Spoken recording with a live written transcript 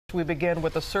We begin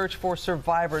with the search for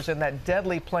survivors in that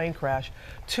deadly plane crash.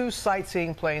 Two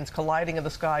sightseeing planes colliding in the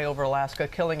sky over Alaska,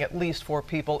 killing at least 4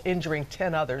 people, injuring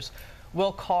 10 others.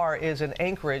 Will Carr is in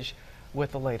Anchorage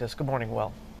with the latest. Good morning,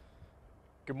 Will.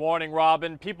 Good morning,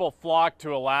 Robin. People flocked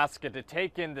to Alaska to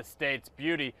take in the state's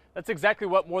beauty. That's exactly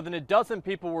what more than a dozen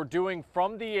people were doing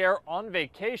from the air on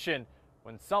vacation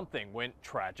when something went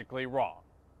tragically wrong.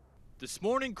 This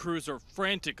morning, crews are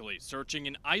frantically searching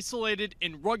an isolated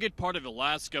and rugged part of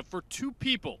Alaska for 2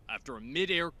 people after a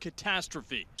mid-air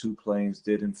catastrophe. 2 planes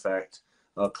did, in fact,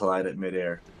 collide at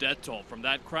mid-air. The death toll from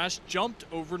that crash jumped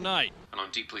overnight. And I'm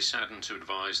deeply saddened to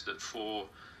advise that 4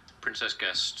 Princess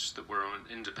guests that were on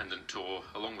an independent tour,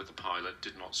 along with the pilot,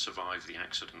 did not survive the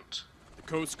accident. The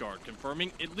Coast Guard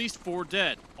confirming at least 4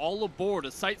 dead, all aboard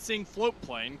a sightseeing float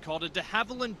plane called a de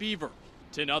Havilland Beaver.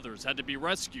 10 others had to be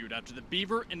rescued after the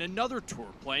Beaver and another tour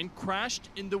plane crashed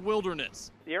in the wilderness.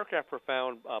 The aircraft were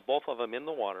found, both of them in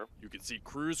the water. You can see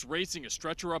crews racing a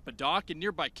stretcher up a dock in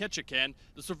nearby Ketchikan.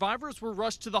 The survivors were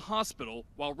rushed to the hospital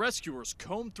while rescuers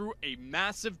combed through a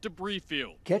massive debris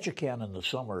field. Ketchikan in the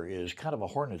summer is kind of a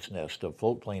hornet's nest of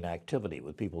float plane activity,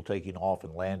 with people taking off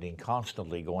and landing,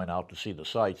 constantly going out to see the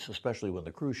sights, especially when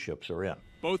the cruise ships are in.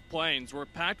 Both planes were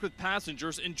packed with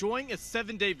passengers enjoying a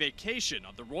 7-day vacation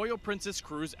on the Royal Princess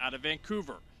cruise out of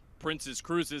Vancouver. Princess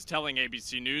Cruises telling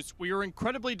ABC News, "We are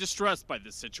incredibly distressed by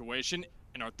this situation,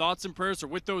 and our thoughts and prayers are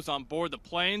with those on board the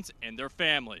planes and their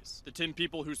families." The 10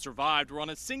 people who survived were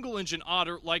on a single-engine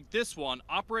otter like this one,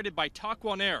 operated by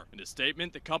Taquan Air. In a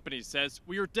statement, the company says,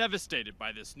 "We are devastated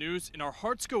by this news, and our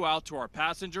hearts go out to our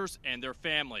passengers and their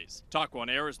families."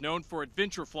 Taquan Air is known for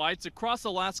adventure flights across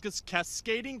Alaska's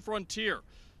cascading frontier.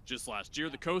 Just last year,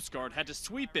 the Coast Guard had to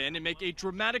sweep in and make a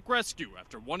dramatic rescue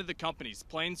after one of the company's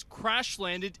planes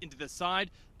crash-landed into the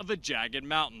side of a jagged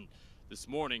mountain. This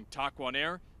morning, Taquan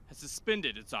Air has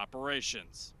suspended its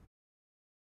operations.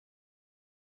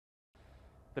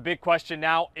 The big question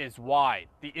now is why.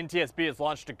 The NTSB has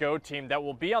launched a GO team that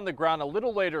will be on the ground a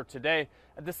little later today.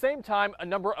 At the same time, a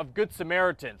number of Good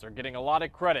Samaritans are getting a lot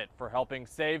of credit for helping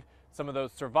save some of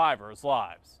those survivors'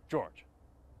 lives. George.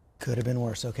 Could have been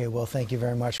worse. Okay, well, thank you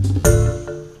very much.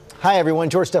 Hi,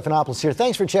 everyone. George Stephanopoulos here.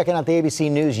 Thanks for checking out the ABC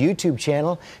News YouTube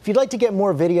channel. If you'd like to get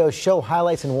more videos, show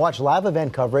highlights, and watch live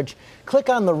event coverage, click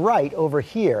on the right over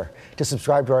here to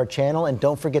subscribe to our channel. And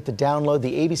don't forget to download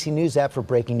the ABC News app for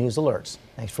breaking news alerts.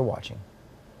 Thanks for watching.